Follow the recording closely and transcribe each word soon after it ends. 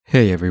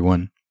Hey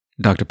everyone,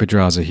 Dr.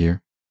 Pedraza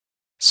here.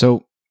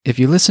 So, if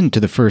you listened to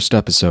the first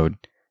episode,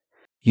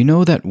 you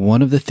know that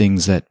one of the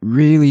things that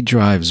really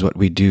drives what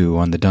we do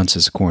on the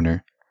Dunce's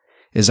Corner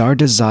is our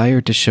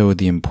desire to show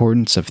the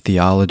importance of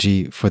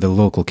theology for the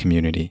local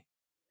community.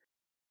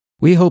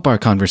 We hope our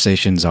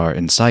conversations are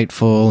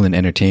insightful and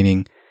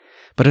entertaining,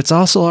 but it's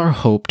also our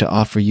hope to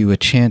offer you a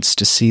chance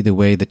to see the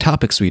way the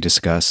topics we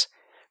discuss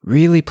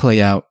really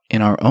play out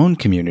in our own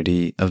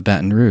community of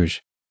Baton Rouge.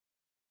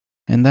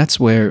 And that's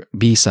where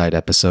B-side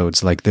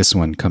episodes like this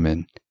one come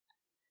in.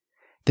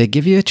 They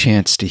give you a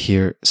chance to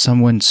hear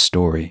someone's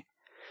story,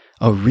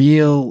 a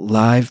real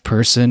live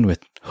person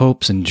with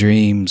hopes and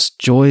dreams,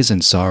 joys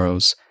and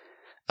sorrows,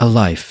 a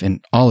life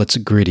in all its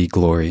gritty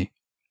glory.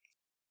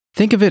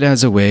 Think of it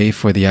as a way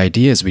for the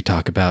ideas we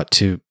talk about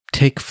to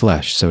take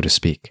flesh, so to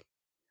speak.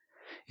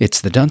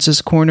 It's the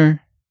Dunce's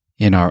Corner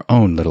in our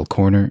own little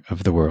corner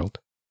of the world.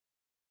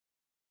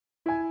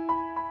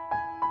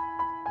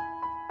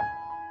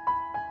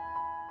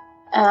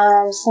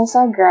 Since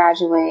I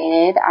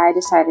graduated, I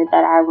decided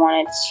that I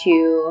wanted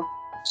to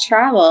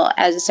travel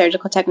as a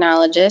surgical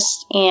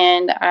technologist,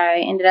 and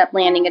I ended up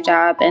landing a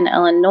job in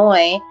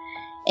Illinois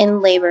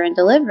in labor and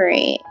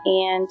delivery,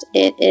 and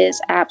it is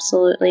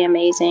absolutely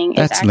amazing.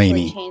 That's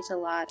Lainey.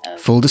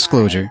 Full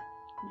disclosure,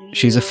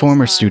 she's a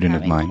former student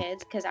of mine,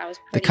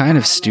 the kind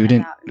of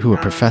student who a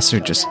professor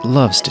just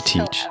loves to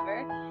teach.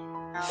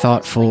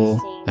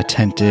 Thoughtful,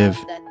 attentive,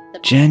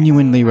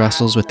 genuinely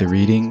wrestles with the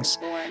readings,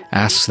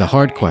 asks the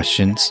hard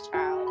questions,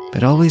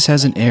 but always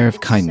has an air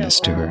of kindness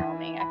to her.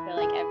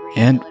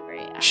 And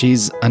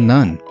she's a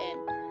nun.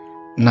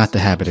 Not the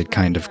habited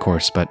kind, of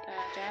course, but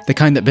the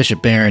kind that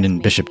Bishop Barron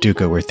and Bishop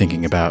Duca were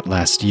thinking about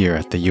last year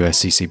at the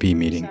USCCB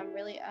meeting.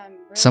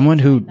 Someone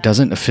who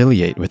doesn't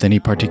affiliate with any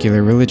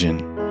particular religion,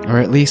 or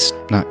at least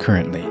not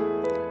currently.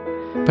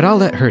 But I'll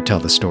let her tell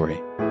the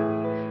story.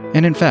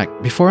 And in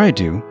fact, before I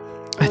do,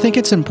 I think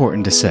it's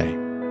important to say,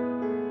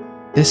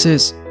 this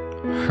is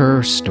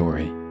her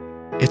story.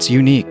 It's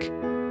unique.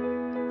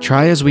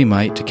 Try as we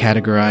might to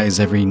categorize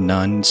every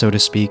nun, so to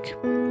speak,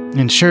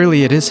 and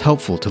surely it is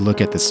helpful to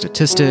look at the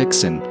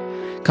statistics and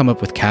come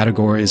up with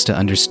categories to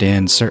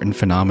understand certain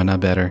phenomena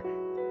better.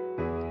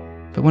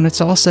 But when it's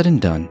all said and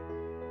done,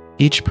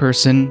 each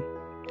person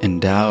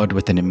endowed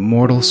with an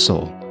immortal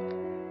soul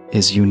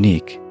is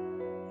unique,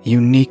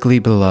 uniquely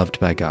beloved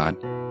by God,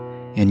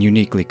 and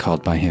uniquely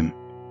called by Him.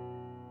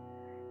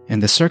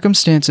 And the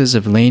circumstances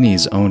of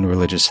Lainey's own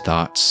religious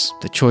thoughts,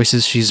 the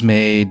choices she's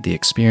made, the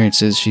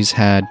experiences she's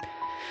had,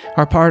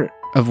 are part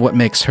of what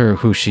makes her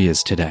who she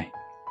is today.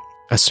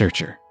 A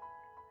searcher.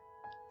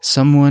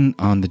 Someone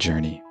on the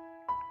journey.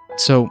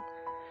 So,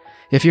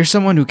 if you're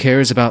someone who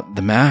cares about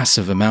the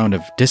massive amount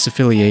of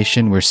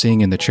disaffiliation we're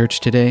seeing in the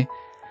church today,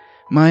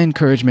 my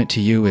encouragement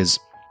to you is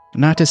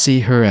not to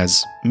see her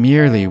as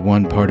merely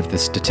one part of the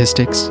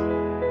statistics,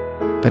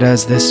 but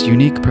as this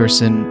unique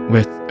person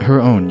with her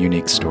own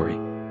unique story.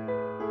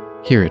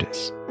 Here it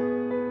is.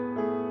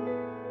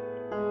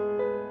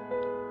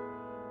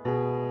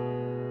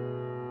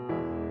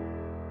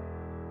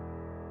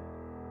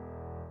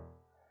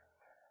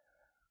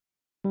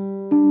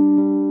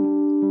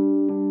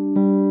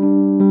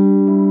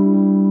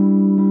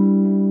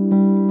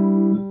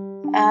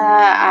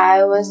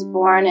 I was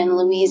born in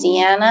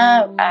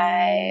Louisiana,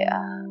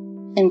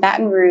 in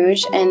Baton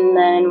Rouge, and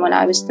then when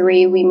I was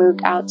 3, we moved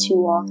out to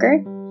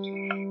Walker.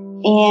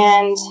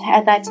 And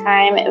at that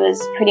time, it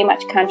was pretty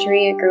much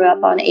country. I grew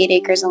up on 8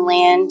 acres of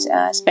land,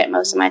 spent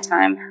most of my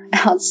time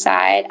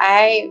outside.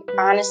 I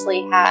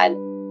honestly had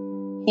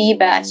the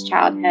best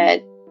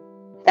childhood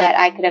that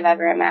I could have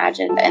ever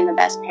imagined, and the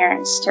best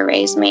parents to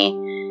raise me.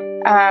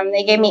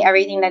 They gave me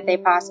everything that they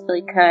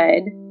possibly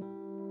could.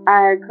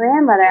 Our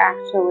grandmother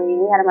actually,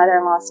 we had a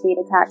mother-in-law suite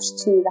attached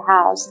to the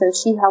house, so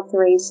she helped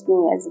raise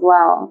me as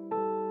well.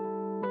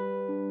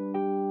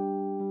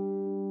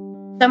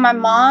 So my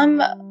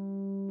mom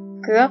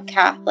grew up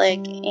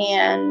Catholic,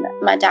 and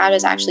my dad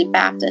was actually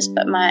Baptist,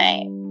 but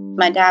my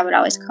dad would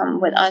always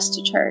come with us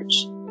to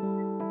church.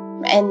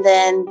 And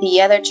then the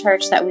other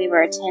church that we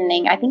were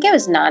attending, I think it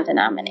was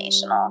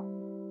non-denominational.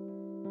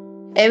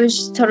 It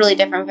was totally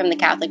different from the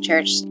Catholic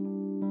Church.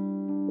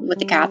 With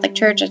the Catholic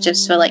Church, I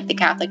just feel like the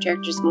Catholic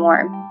Church is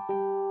more,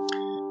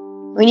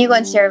 when you go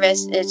in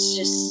service,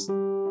 it's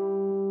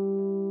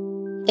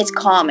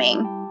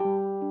calming.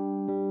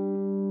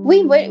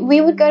 We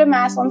would go to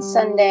Mass on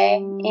Sunday,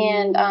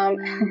 and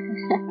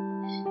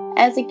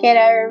as a kid,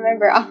 I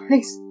remember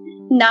always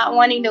not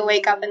wanting to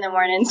wake up in the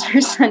mornings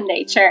for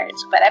Sunday church,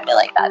 but I feel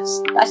like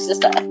that's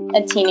just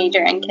a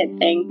teenager and kid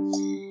thing.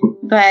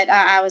 But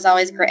I was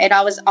always great. It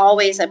was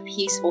always a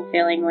peaceful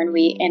feeling when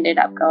we ended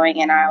up going,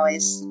 and I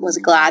always was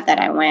glad that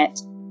I went.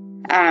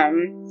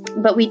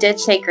 But we did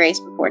say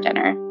grace before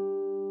dinner,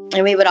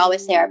 and we would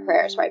always say our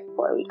prayers right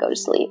before we'd go to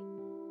sleep.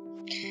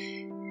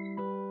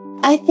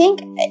 I think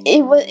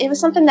it was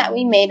something that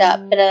we made up,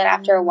 but then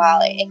after a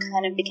while, it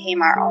kind of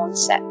became our own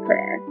set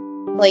prayer.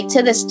 Like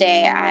to this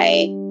day,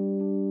 I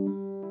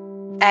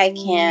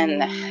can.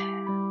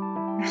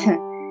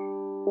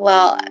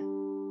 Well,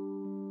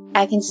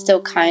 I can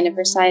still kind of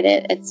recite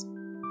it. It's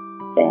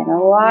been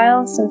a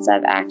while since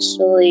I've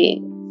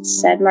actually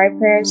said my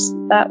prayers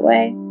that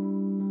way.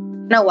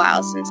 Been a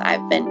while since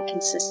I've been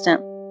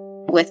consistent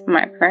with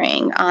my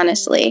praying,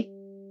 honestly.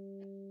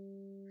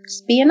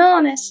 Just being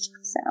honest.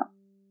 So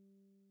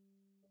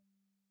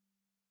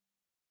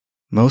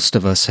most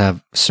of us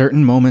have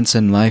certain moments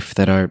in life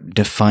that are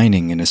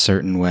defining in a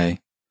certain way.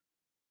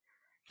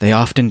 They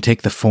often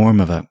take the form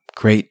of a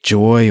great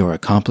joy or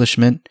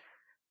accomplishment,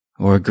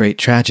 or a great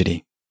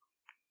tragedy.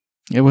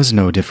 It was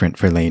no different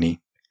for Lainey.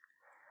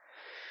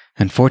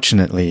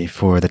 Unfortunately,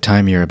 for the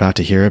time you're about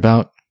to hear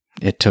about,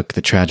 it took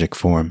the tragic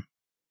form.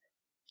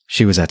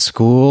 She was at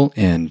school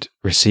and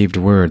received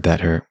word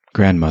that her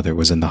grandmother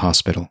was in the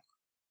hospital.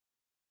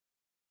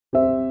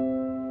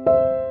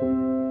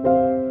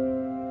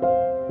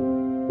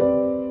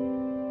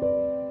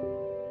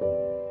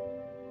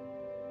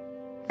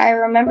 I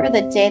remember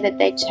the day that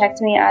they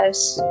checked me out of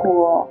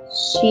school.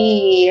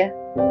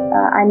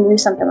 I knew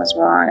something was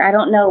wrong. I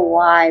don't know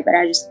why, but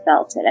I just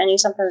felt it. I knew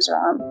something was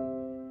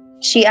wrong.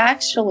 She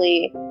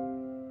actually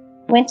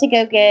went to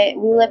go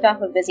we lived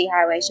off a busy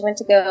highway. She went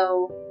to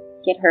go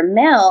get her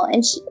mail,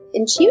 and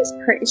she was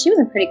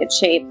in pretty good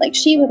shape. Like,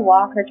 she would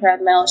walk her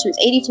treadmill. She was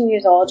 82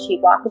 years old.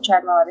 She'd walk the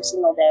treadmill every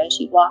single day.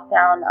 She'd walk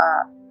down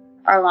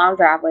our long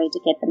driveway to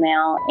get the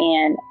mail,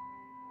 and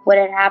what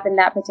had happened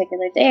that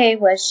particular day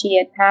was she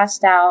had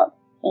passed out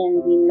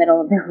in the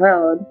middle of the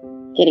road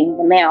getting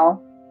the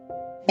mail.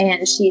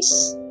 And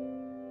she's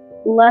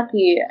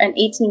lucky, an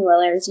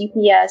 18-wheeler,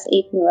 UPS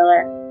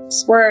 18-wheeler,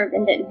 swerved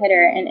and didn't hit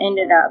her and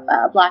ended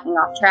up blocking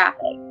off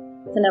traffic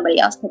so nobody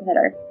else could hit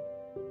her.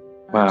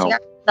 Wow. She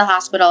got to the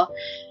hospital.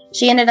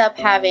 She ended up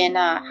having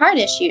heart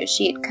issues.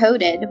 She had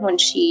coded when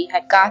she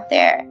had got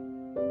there.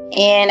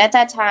 And at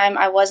that time,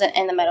 I wasn't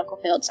in the medical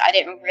field, so I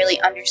didn't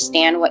really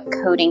understand what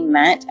coding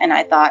meant. And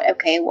I thought,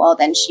 okay, well,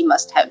 then she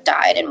must have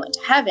died and went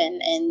to heaven,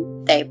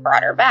 and they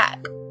brought her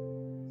back.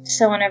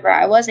 So whenever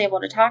I was able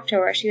to talk to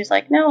her, she was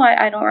like, no,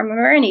 I don't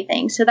remember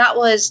anything. So that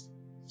was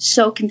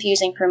so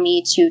confusing for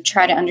me to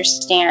try to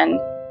understand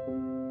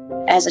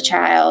as a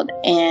child.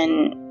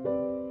 And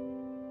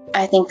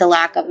I think the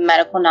lack of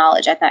medical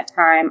knowledge at that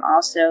time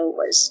also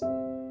was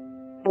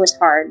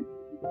hard.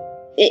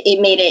 It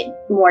made it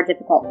more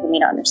difficult for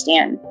me to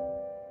understand.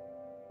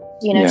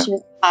 You know, yeah. She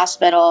was in the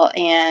hospital,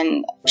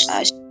 and she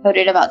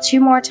coded about 2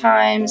 more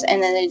times,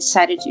 and then they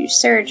decided to do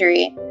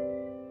surgery.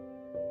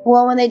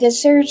 Well, when they did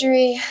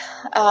surgery,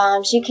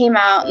 she came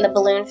out and the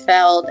balloon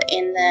fell,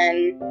 and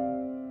then,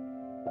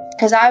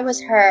 because I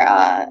was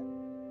her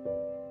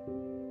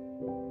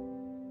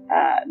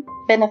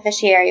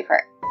beneficiary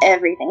for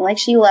everything, like,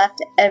 she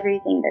left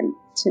everything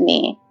to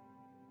me.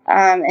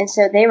 And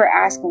so they were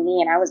asking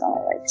me, and I was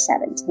only like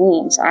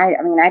 17, so I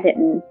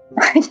didn't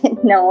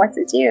know what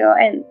to do,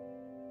 and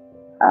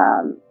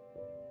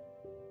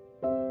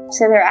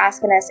so they're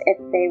asking us if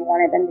they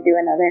wanted them to do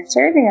another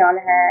surgery on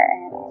her,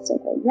 and I was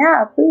like,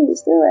 yeah,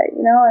 please do it,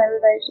 you know, and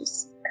everybody's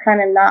just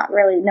kind of not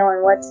really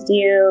knowing what to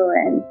do,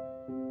 and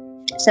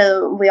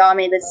so we all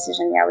made the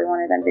decision, yeah, we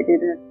wanted them to do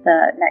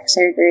the next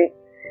surgery.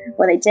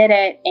 Well, they did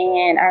it,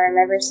 and I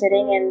remember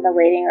sitting in the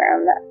waiting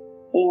room,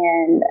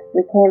 and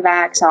we came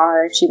back, saw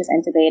her, she was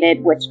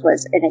intubated, which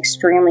was an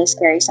extremely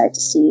scary sight to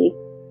see,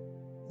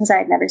 because I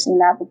had never seen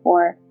that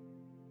before.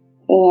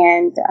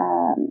 And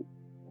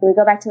we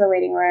go back to the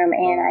waiting room,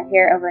 and I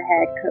hear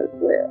overhead code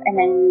blue, and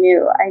I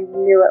knew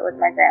it was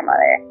my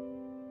grandmother.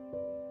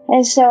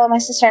 And so my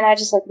sister and I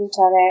just looked at each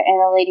other, and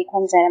a lady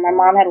comes in, and my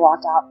mom had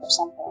walked out for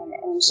something,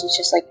 and she's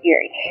just like,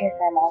 your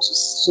grandma's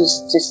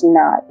just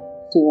not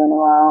doing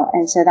well.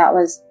 And so that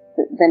was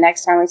the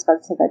next time we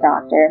spoke to the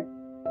doctor.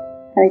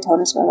 And they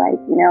told us, we're like,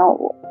 you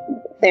know,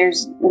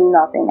 there's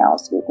nothing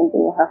else we can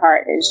do. Her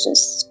heart is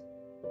just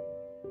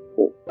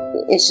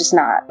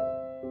not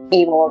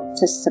able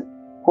to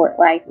support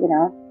life, you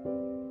know.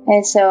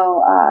 And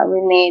so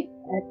we made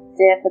a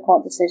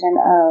difficult decision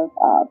of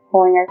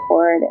pulling her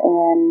cord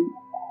and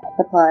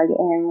the plug.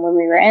 And when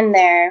we were in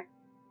there,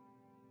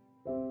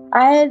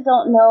 I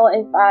don't know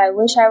if I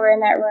wish I were in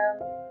that room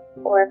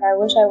or if I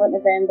wish I wouldn't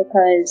have been,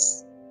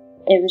 because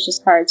it was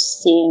just hard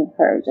seeing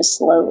her just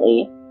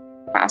slowly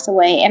pass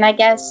away. And I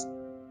guess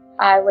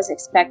I was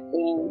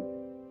expecting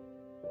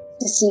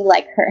to see,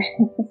 like, her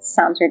it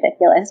sounds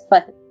ridiculous,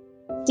 but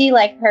see,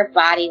 like, her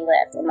body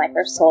lift and, like,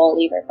 her soul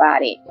leave her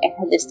body, and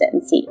I just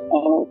didn't see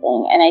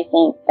anything. And I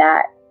think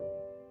that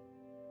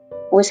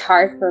was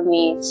hard for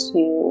me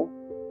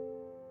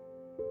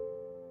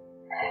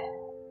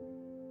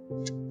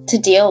to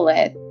deal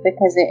with,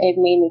 because it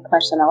made me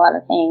question a lot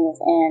of things.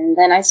 And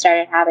then I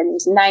started having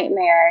these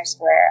nightmares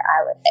where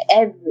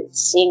every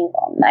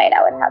single night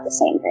I would have the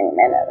same dream,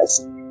 and it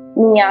was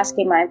me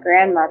asking my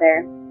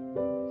grandmother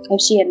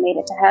if she had made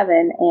it to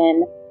heaven,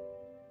 and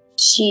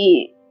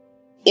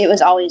it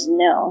was always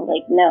no,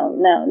 like, no,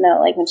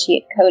 like when she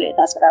had coded,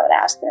 that's what I would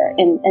ask her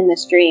in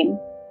this dream.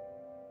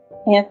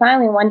 And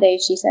finally one day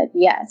she said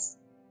yes.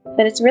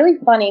 But it's really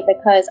funny,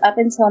 because up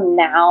until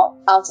now,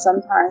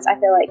 sometimes I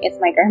feel like it's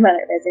my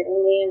grandmother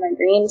visiting me in my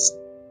dreams.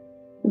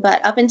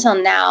 But up until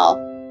now,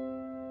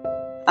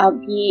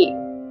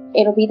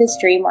 it'll be this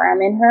dream where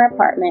I'm in her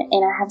apartment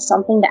and I have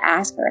something to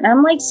ask her. And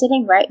I'm like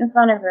sitting right in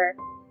front of her.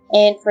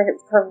 And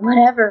for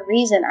whatever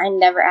reason, I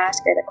never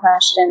ask her the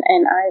question.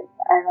 And I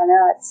don't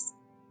know,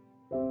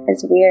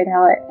 it's weird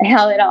how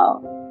it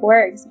all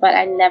works. But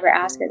I never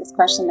ask her this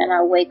question. And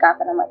I wake up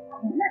and I'm like,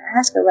 I didn't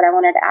ask her what I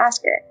wanted to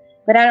ask her.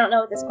 But I don't know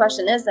what this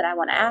question is that I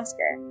want to ask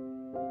her.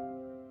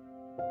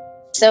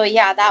 So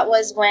yeah, that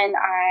was when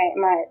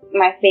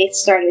my faith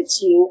started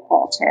to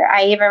falter.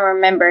 I even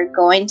remember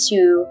going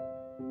to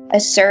a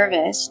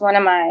service. One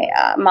of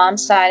my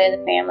mom's side of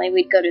the family,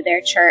 we'd go to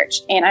their church,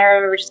 and I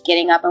remember just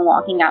getting up and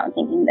walking out and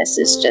thinking, this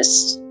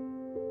is,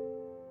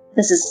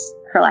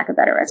 for lack of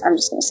better words, I'm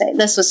just going to say,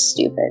 this was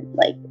stupid.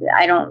 Like,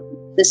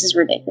 this is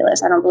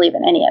ridiculous. I don't believe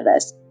in any of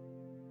this.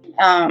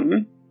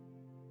 I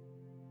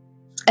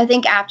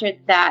think after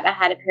that, I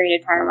had a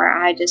period of time where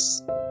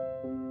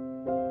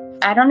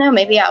I don't know,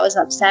 maybe I was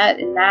upset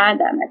and mad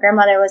that my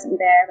grandmother wasn't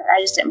there, but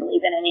I just didn't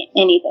believe in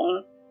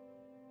anything.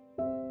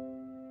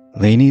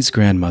 Lainey's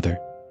grandmother,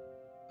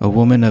 a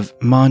woman of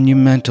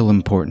monumental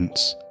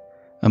importance,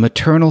 a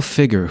maternal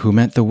figure who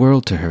meant the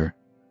world to her,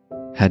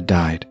 had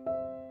died.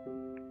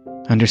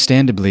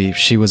 Understandably,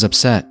 she was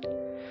upset,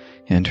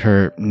 and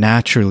her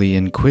naturally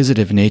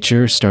inquisitive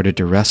nature started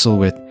to wrestle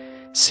with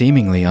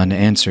seemingly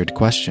unanswered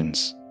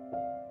questions.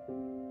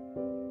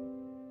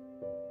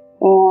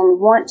 And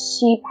once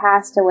she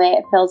passed away,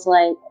 it felt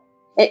like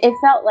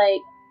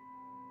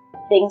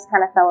things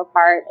kind of fell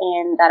apart,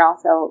 and that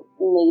also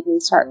made me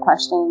start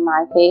questioning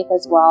my faith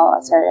as well.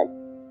 I started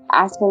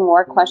asking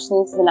more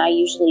questions than I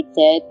usually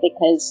did,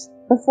 because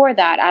before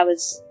that I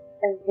was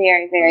a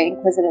very, very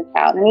inquisitive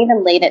child, and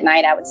even late at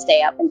night I would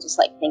stay up and just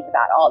think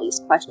about all these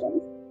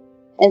questions.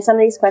 And some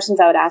of these questions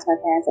I would ask my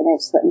parents and they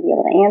just wouldn't be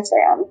able to answer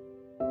them.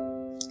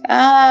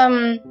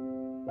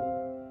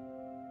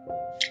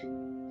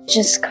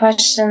 Just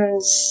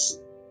questions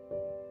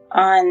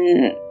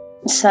on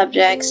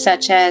subjects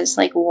such as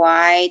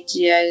why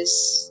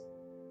does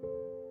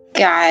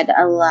God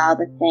allow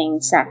the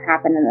things that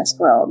happen in this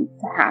world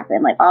to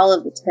happen, all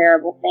of the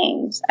terrible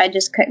things. I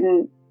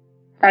couldn't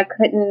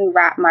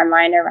wrap my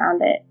mind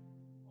around it,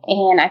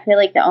 and I feel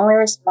like the only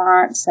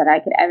response that I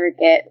could ever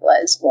get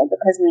was, well,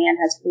 because man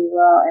has free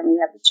will and we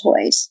have a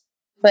choice.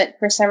 But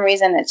for some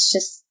reason it's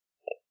just,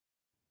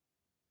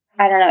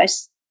 I don't know,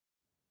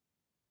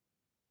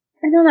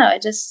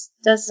 it just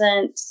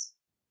doesn't,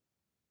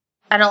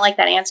 I don't like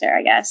that answer,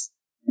 I guess.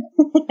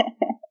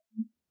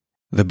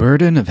 The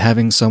burden of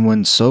having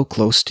someone so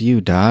close to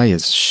you die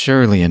is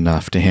surely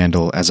enough to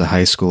handle as a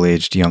high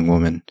school-aged young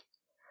woman.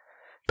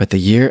 But the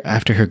year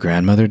after her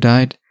grandmother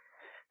died,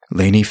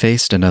 Lainey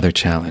faced another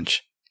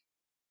challenge.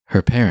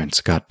 Her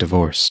parents got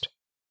divorced.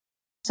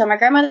 So my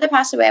grandmother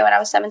passed away when I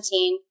was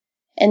 17,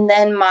 and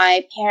then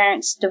my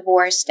parents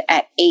divorced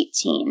at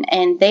 18,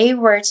 and they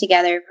were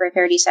together for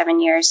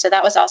 37 years, so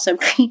that was also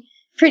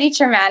pretty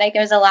traumatic.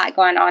 There was a lot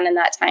going on in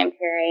that time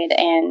period,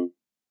 and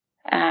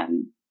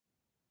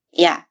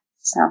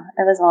so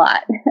it was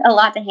a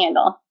lot to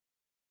handle.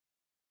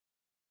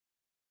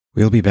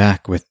 We'll be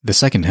back with the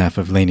second half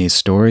of Lainey's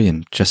story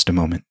in just a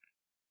moment.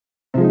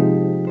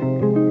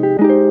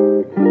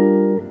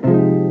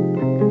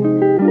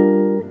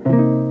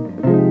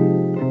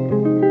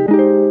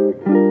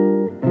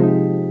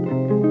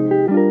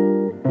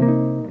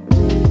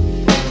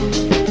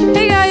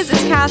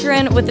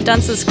 Catherine with the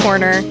Dunce's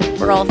Corner.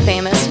 We're all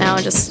famous now,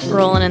 just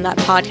rolling in that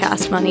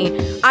podcast money.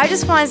 I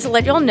just wanted to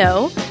let y'all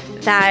know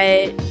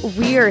that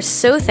we are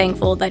so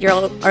thankful that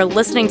y'all are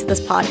listening to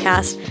this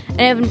podcast,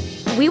 and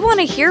we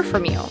want to hear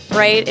from you,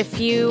 right? If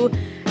you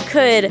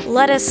could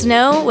let us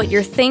know what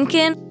you're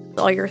thinking,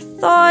 all your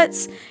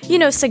thoughts,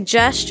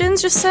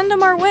 suggestions, just send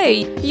them our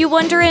way. You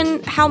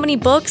wondering how many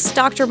books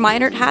Dr.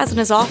 Meinert has in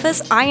his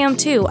office? I am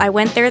too. I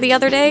went there the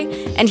other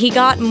day, and he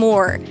got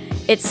more.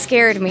 It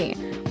scared me.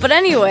 But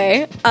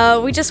anyway,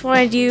 we just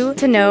wanted you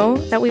to know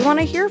that we want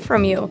to hear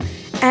from you.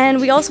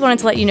 And we also wanted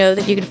to let you know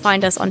that you can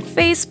find us on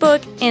Facebook,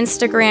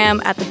 Instagram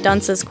at the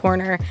Dunce's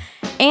Corner,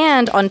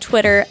 and on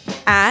Twitter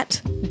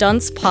at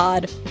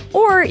DuncePod,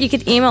 or you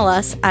could email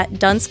us at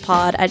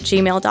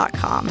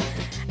duncepod@gmail.com.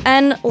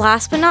 And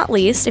last but not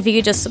least, if you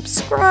could just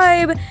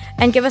subscribe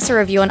and give us a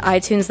review on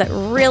iTunes, that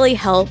really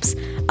helps.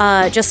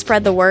 Just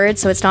spread the word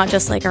so it's not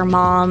just our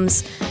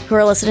moms who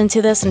are listening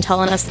to this and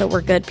telling us that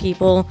we're good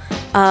people.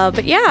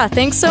 But yeah,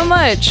 thanks so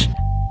much.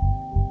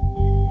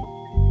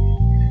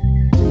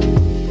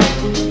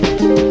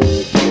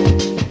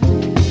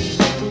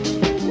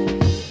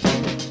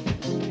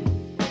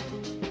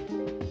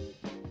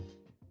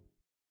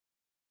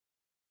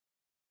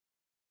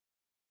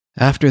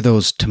 After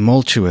those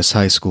tumultuous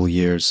high school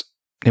years,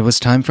 it was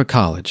time for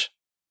college.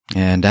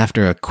 And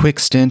after a quick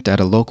stint at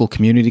a local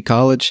community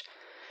college,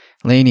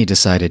 Lainey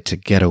decided to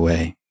get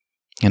away.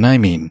 And I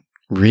mean,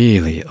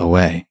 really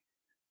away.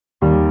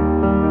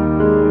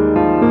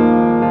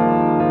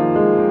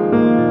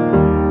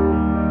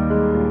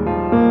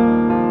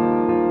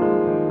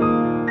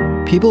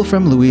 People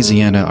from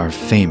Louisiana are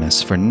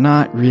famous for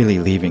not really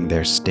leaving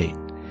their state,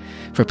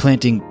 for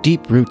planting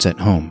deep roots at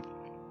home.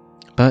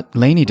 But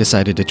Lainey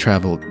decided to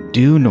travel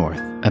due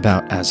north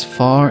about as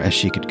far as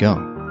she could go,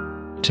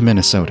 to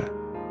Minnesota.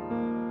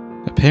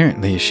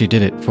 Apparently, she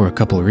did it for a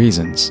couple of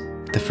reasons,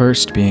 the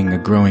first being a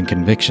growing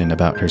conviction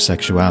about her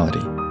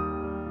sexuality.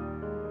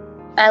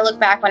 I look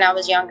back when I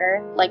was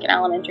younger, like in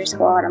elementary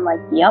school, and I'm like,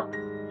 yep,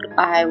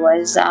 I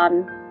was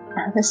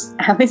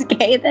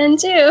gay then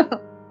too.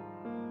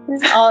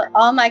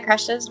 All my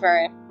crushes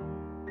were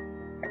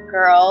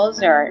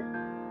girls or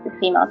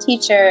female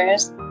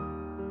teachers,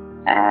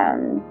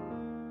 and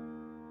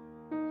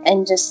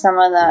just some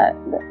of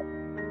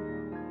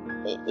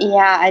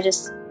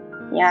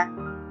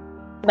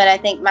But I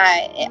think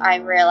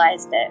I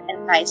realized it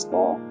in high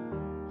school,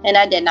 and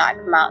I did not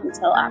come out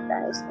until after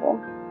high school,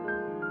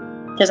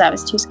 because I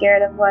was too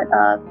scared of what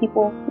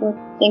people would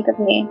think of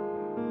me.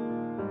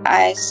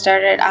 I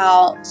started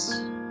out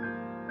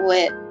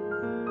with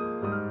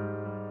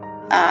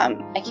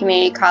a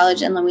community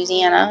college in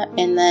Louisiana,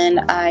 and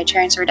then I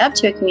transferred up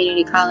to a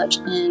community college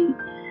in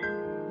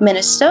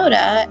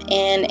Minnesota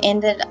and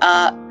ended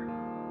up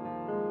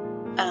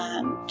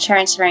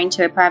transferring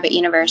to a private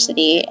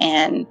university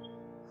and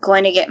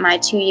going to get my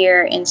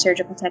 2-year in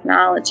surgical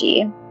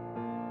technology.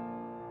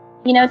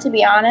 You know, to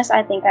be honest,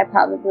 I think I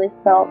probably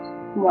felt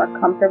more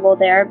comfortable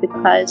there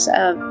because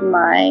of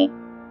my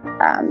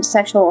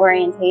sexual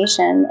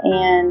orientation,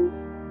 and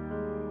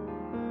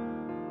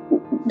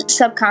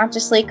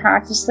subconsciously,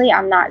 consciously,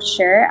 I'm not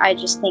sure. I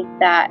just think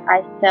that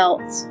I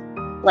felt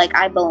like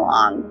I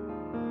belonged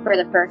for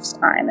the first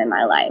time in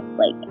my life.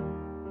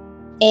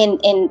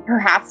 And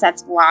perhaps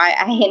that's why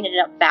I ended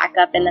up back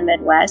up in the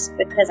Midwest,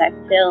 because I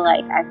feel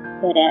like I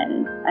fit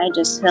in. I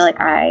just feel like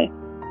I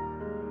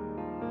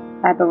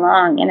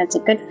belong, and it's a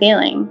good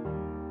feeling.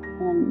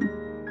 And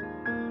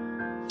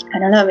I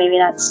don't know, maybe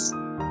that's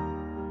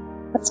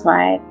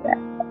why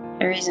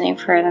the reasoning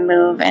for the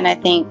move. And I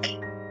think,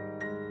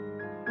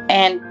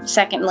 and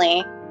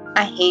secondly,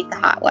 I hate the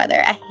hot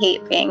weather. I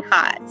hate being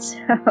hot. So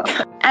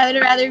I would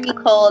rather be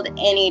cold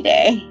any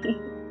day.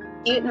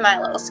 Cute in my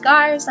little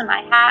scarves and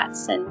my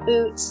hats and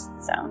boots,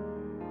 so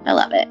I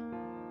love it.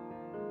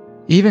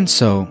 Even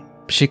so,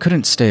 she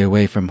couldn't stay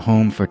away from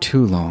home for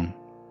too long.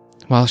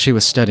 While she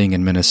was studying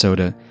in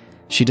Minnesota,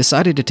 she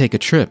decided to take a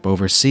trip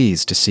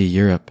overseas to see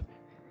Europe.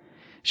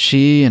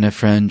 She and a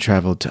friend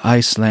traveled to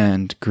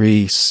Iceland,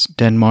 Greece,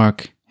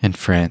 Denmark, and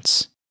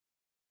France.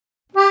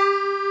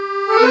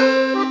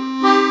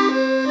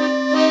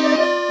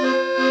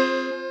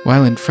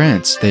 While in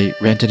France, they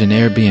rented an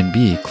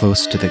Airbnb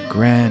close to the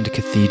grand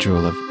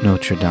cathedral of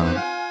Notre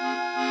Dame.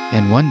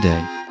 And one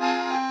day,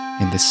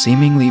 in the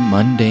seemingly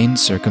mundane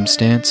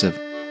circumstance of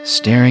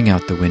staring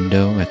out the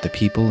window at the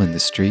people in the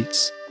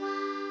streets,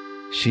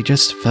 she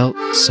just felt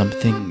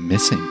something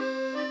missing.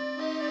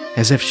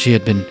 As if she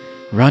had been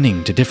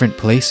running to different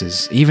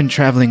places, even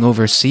traveling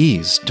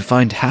overseas to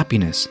find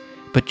happiness,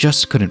 but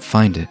just couldn't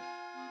find it.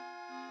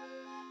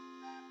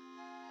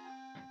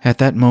 At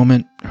that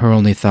moment, her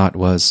only thought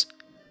was,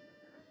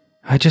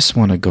 I just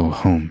want to go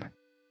home.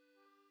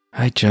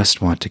 I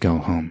just want to go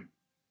home.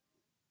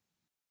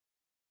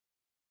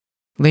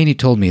 Lainey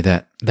told me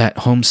that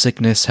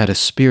homesickness had a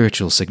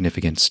spiritual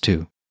significance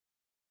too.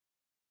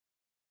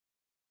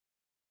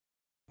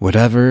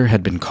 Whatever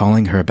had been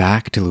calling her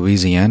back to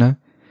Louisiana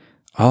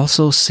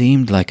also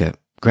seemed like a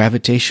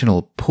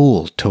gravitational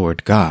pull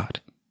toward God.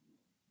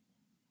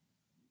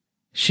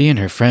 She and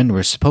her friend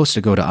were supposed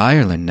to go to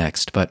Ireland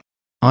next, but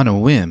on a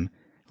whim,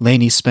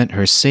 Lainey spent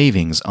her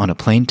savings on a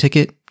plane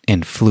ticket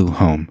and flew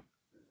home.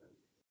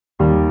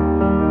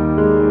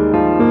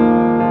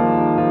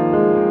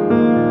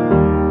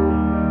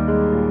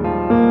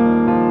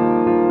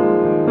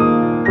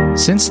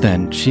 Since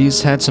then,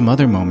 she's had some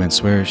other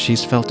moments where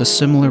she's felt a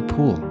similar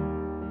pull.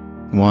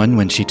 One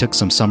when she took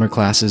some summer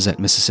classes at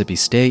Mississippi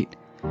State,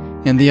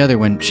 and the other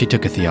when she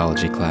took a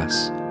theology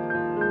class.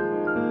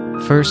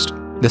 First,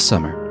 the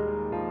summer.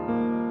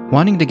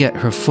 Wanting to get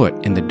her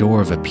foot in the door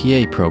of a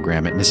PA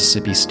program at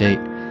Mississippi State,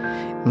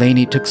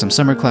 Lainey took some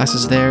summer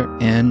classes there,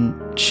 and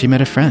she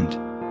met a friend.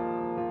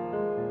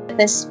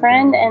 This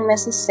friend in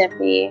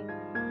Mississippi,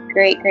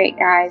 great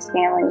guy, his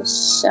family was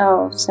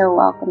so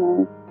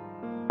welcoming.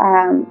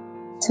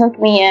 Took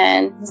me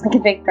in. He's like a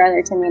big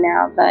brother to me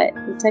now, but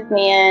he took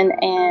me in,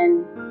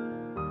 and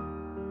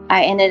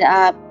I ended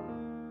up,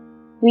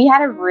 we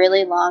had a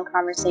really long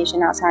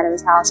conversation outside of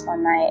his house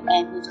one night,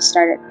 and he just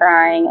started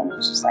crying, and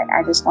he's just like,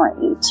 I just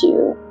want you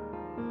to,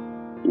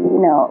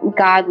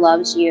 God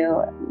loves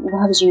you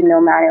no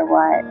matter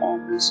what,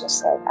 and he's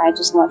just like, I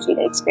just want you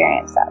to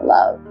experience that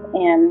love.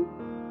 And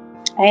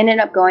I ended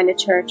up going to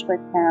church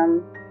with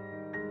him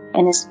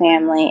and his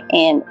family,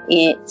 and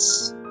it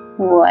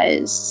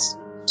was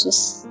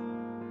just,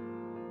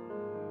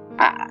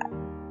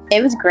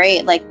 it was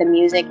great. Like, the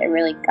music, it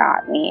really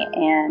got me,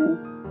 and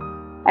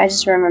I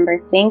just remember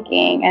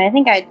thinking, and I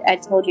think I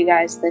told you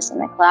guys this in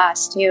the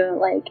class too,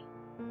 like,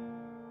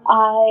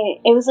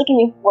 it was like a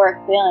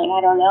euphoric feeling.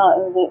 I don't know, it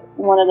was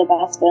one of the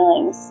best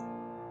feelings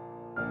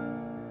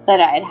that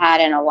I had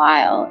in a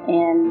while,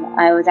 and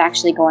I was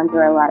actually going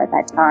through a lot at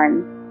that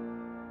time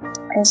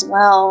as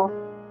well.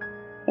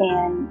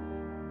 And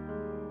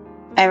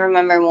I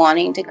remember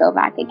wanting to go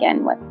back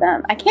again with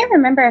them. I can't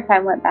remember if I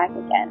went back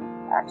again,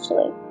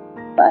 actually,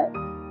 but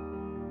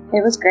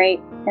it was great.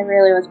 It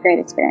really was a great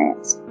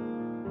experience.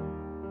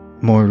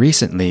 More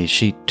recently,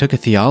 she took a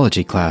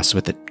theology class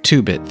with a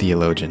 2-bit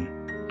theologian.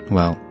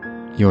 Well,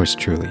 yours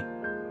truly.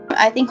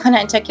 I think when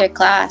I took your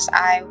class,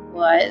 I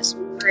was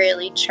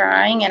really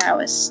trying, and I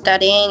was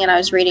studying, and I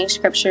was reading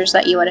scriptures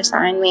that you would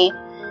assign me,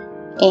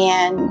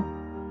 and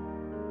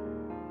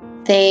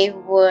I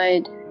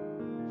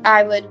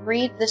would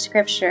read the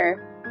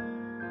scripture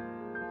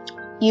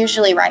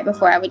usually right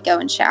before I would go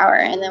and shower,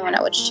 and then when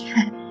I would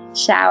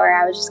shower,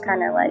 I would just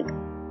kind of like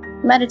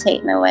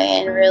meditate in a way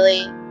and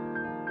really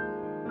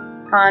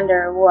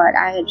ponder what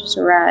I had just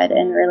read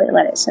and really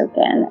let it soak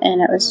in,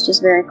 and it was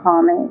just very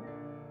calming.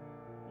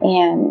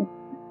 And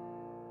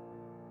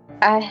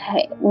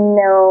I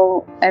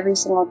know every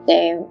single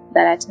day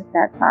that I took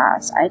that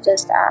class, I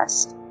just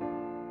asked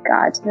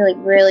God to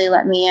really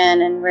let me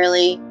in and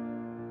really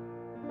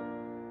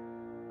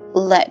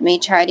let me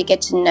try to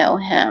get to know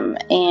Him.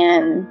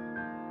 And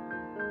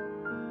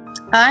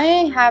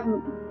I have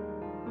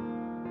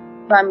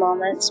my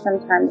moments from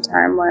time to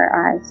time where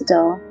I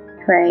still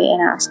pray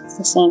and ask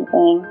the same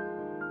thing.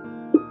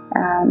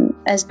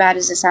 As bad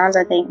as it sounds,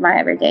 I think my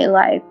everyday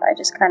life, I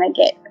just kind of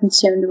get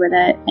consumed with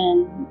it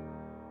and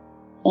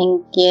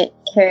get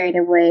carried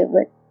away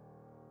with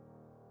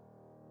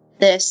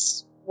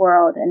this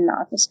world and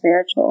not the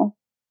spiritual.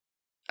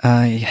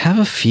 I have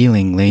a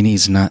feeling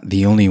Lainey's not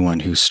the only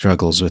one who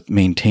struggles with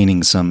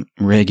maintaining some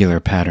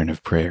regular pattern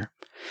of prayer,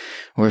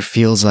 or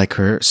feels like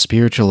her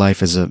spiritual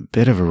life is a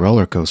bit of a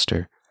roller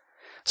coaster.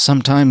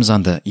 Sometimes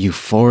on the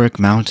euphoric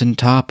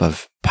mountaintop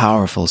of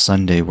powerful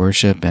Sunday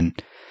worship,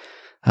 and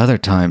other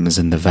times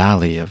in the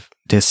valley of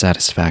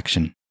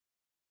dissatisfaction.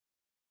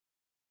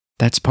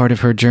 That's part of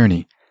her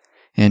journey,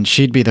 and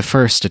she'd be the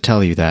first to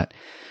tell you that,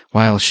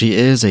 while she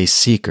is a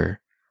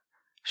seeker,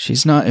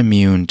 she's not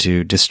immune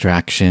to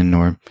distraction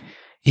or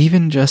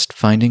even just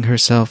finding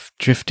herself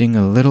drifting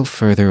a little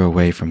further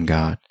away from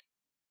God,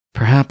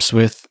 perhaps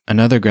with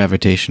another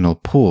gravitational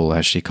pull,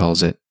 as she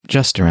calls it,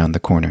 just around the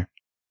corner.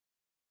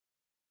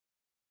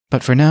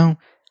 But for now,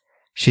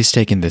 she's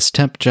taken this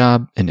temp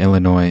job in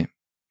Illinois,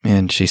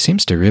 and she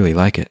seems to really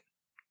like it.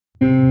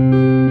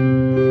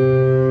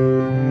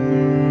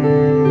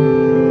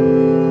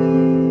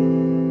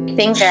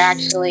 Things are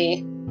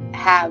actually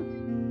have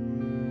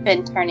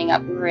been turning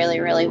up really,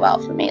 really well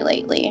for me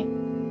lately.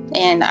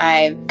 And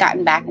I've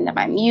gotten back into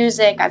my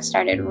music. I've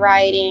started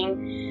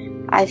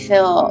writing. I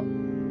feel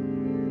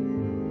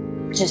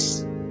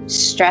just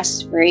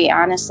stress-free,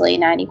 honestly,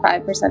 95%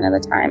 of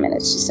the time. And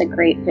it's just a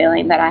great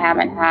feeling that I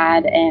haven't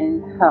had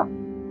in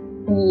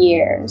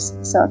years.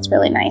 So it's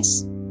really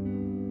nice.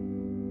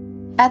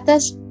 At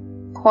this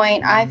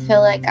point, I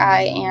feel like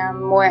I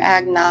am more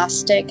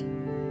agnostic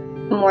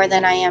more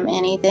than I am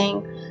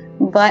anything.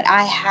 But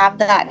I have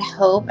that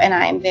hope, and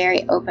I'm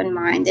very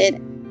open-minded,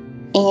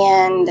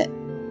 and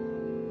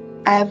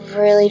I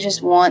really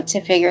just want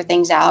to figure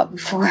things out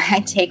before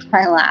I take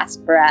my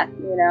last breath,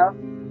 you know?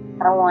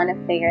 I want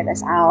to figure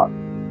this out,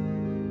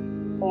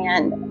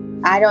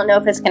 and I don't know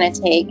if it's going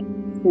to take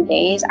 2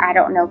 days. I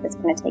don't know if it's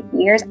going to take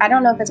years. I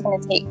don't know if it's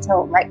going to take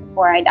till right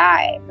before I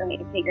die for me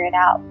to figure it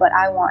out, but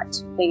I want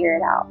to figure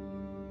it out.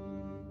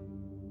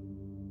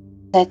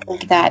 I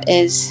think that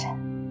is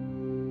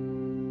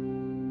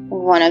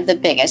one of the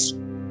biggest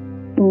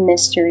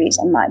mysteries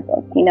in my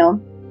book, you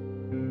know,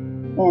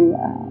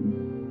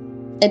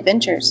 and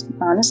adventures,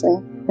 honestly.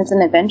 It's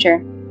an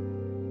adventure.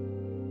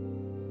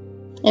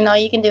 And all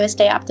you can do is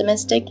stay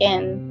optimistic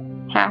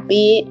and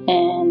happy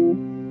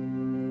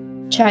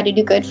and try to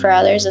do good for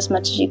others as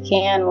much as you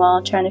can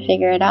while trying to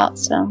figure it out.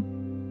 So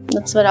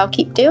that's what I'll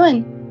keep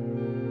doing.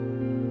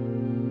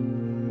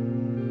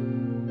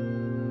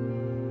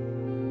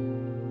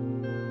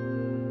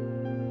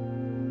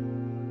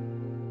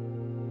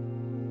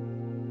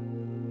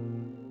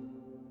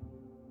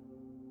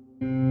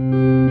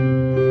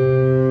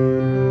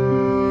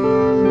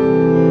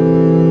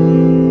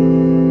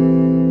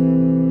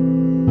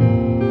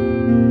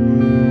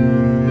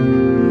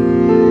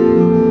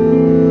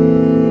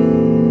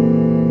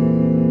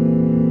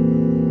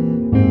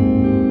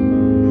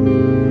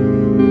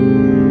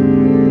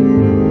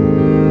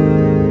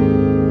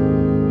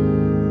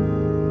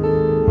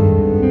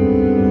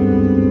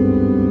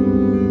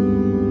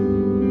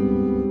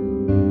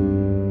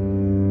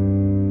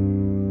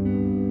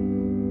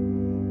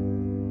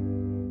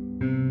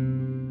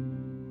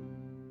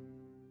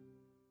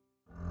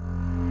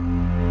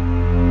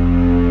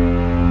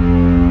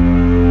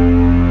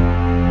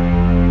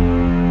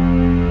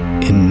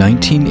 In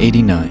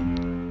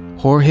 1989,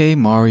 Jorge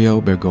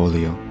Mario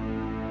Bergoglio,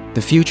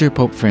 the future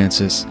Pope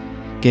Francis,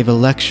 gave a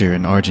lecture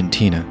in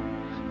Argentina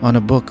on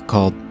a book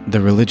called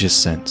The Religious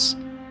Sense,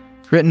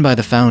 written by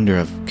the founder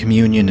of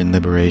Communion and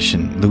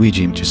Liberation,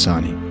 Luigi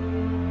Giussani.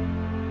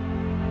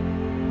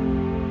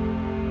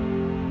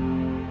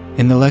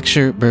 In the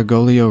lecture,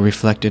 Bergoglio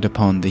reflected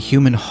upon the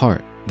human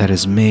heart that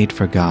is made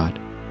for God,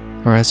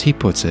 or as he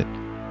puts it,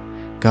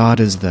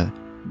 God is the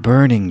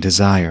burning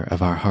desire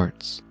of our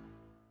hearts.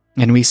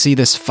 And we see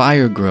this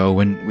fire grow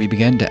when we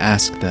begin to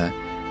ask the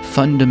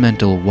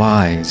fundamental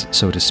whys,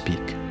 so to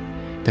speak,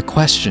 the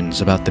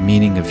questions about the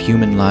meaning of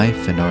human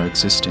life and our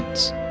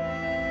existence.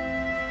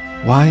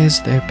 Why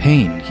is there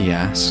pain, he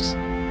asks?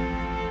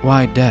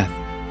 Why death?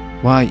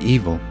 Why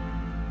evil?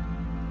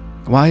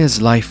 Why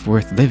is life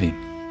worth living?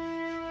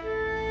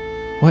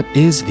 What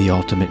is the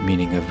ultimate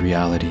meaning of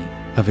reality,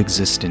 of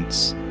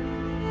existence?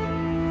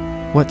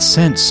 What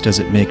sense does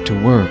it make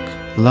to work,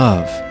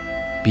 love,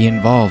 be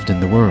involved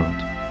in the world?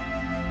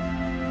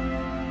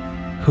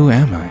 Who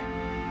am I?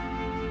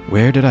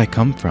 Where did I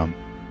come from?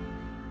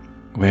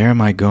 Where am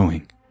I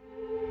going?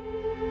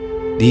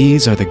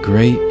 These are the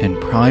great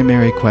and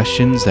primary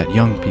questions that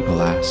young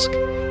people ask,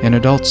 and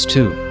adults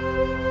too,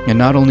 and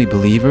not only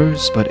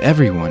believers, but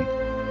everyone,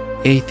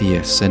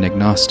 atheists and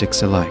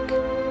agnostics alike.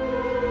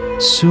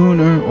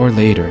 Sooner or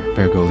later,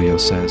 Bergoglio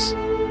says,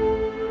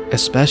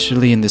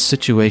 especially in the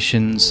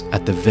situations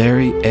at the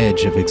very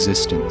edge of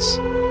existence,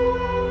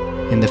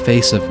 in the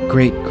face of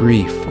great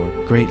grief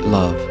or great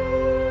love,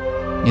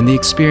 in the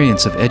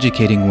experience of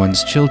educating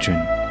one's children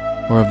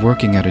or of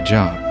working at a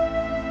job,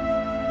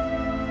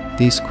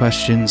 these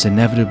questions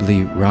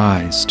inevitably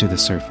rise to the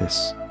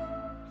surface.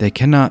 They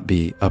cannot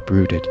be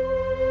uprooted.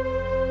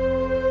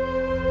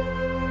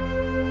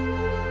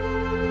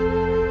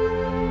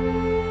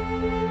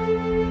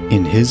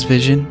 In his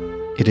vision,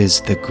 it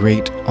is the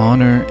great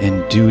honor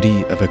and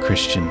duty of a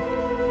Christian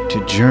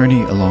to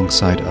journey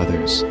alongside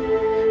others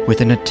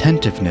with an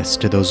attentiveness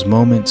to those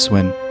moments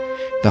when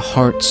the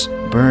heart's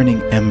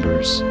burning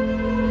embers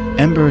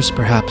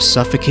perhaps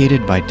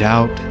suffocated by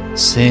doubt,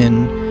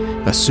 sin,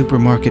 a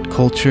supermarket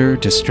culture,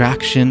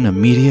 distraction, a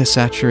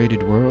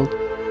media-saturated world,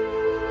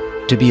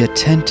 to be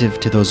attentive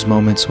to those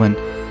moments when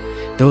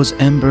those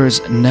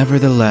embers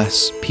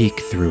nevertheless peek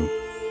through.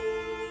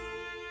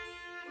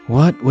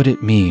 What would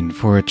it mean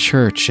for a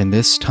church in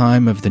this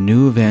time of the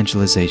new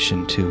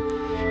evangelization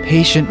to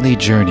patiently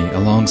journey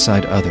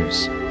alongside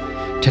others,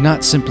 to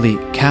not simply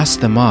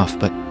cast them off,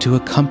 but to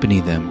accompany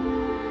them,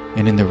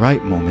 and in the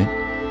right moment,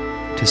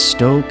 to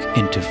stoke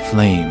into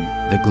flame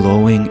the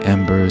glowing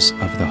embers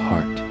of the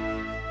heart,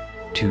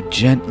 to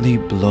gently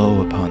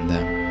blow upon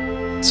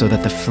them, so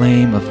that the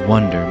flame of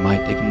wonder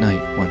might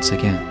ignite once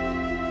again.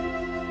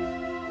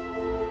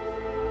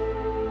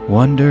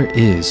 Wonder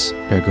is,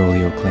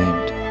 Bergoglio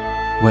claimed,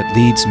 what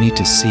leads me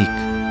to seek,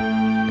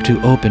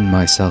 to open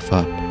myself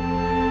up.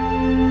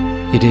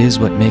 It is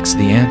what makes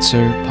the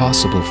answer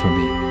possible for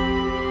me.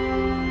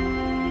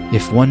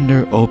 If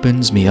wonder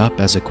opens me up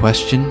as a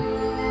question,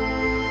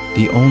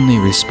 the only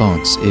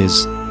response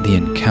is the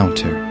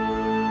encounter.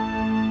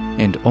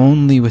 And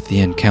only with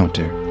the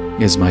encounter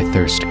is my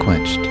thirst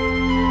quenched.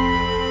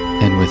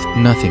 And with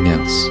nothing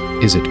else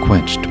is it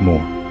quenched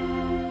more.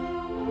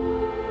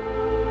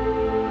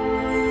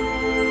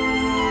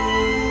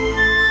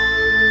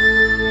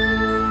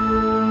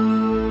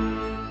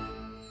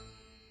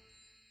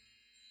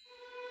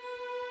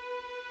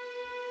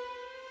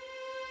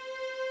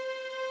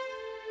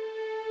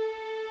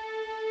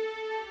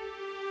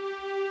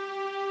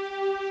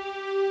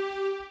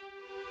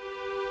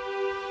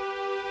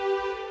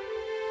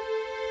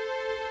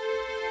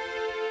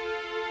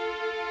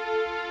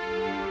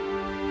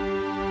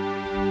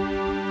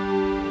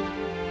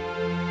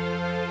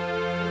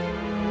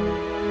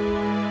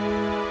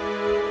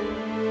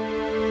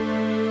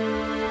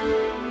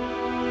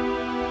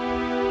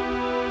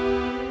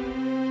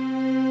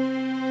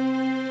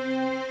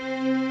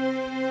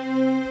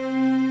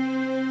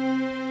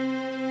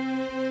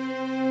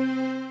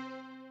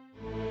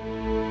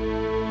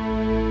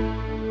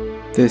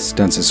 This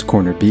Dunce's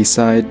Corner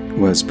B-side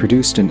was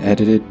produced and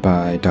edited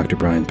by Dr.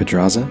 Brian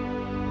Pedraza,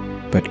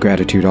 but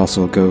gratitude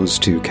also goes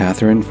to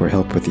Catherine for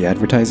help with the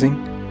advertising,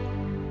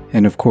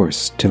 and of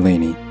course to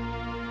Lainey.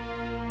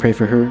 Pray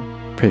for her,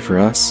 pray for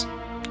us,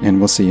 and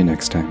we'll see you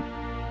next time.